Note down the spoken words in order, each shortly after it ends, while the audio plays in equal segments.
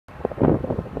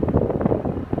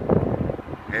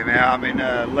Hey mate, I'm in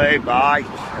Layby,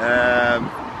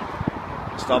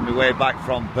 just on my way back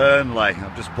from Burnley.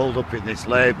 I've just pulled up in this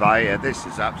Layby here. This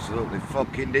is absolutely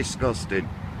fucking disgusting.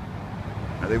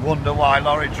 And they wonder why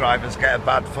lorry drivers get a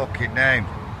bad fucking name.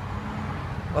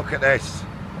 Look at this.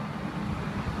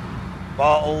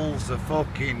 Bottles of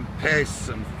fucking piss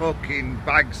and fucking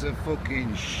bags of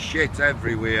fucking shit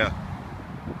everywhere.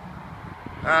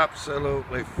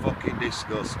 Absolutely fucking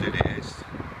disgusting it is.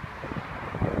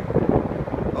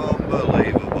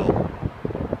 Unbelievable.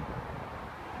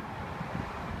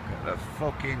 Look at the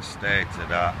fucking state of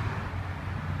that.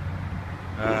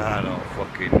 I don't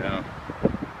fucking know.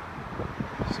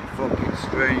 Some fucking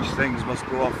strange things must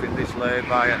go off in this Layby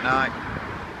at night.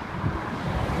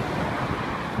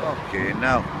 Fucking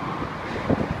hell.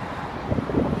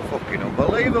 Fucking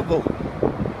unbelievable.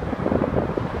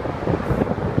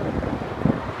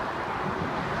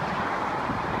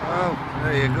 Well,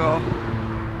 there you go.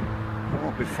 I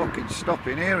won't be fucking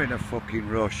stopping here in a fucking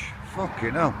rush.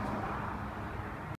 Fucking hell.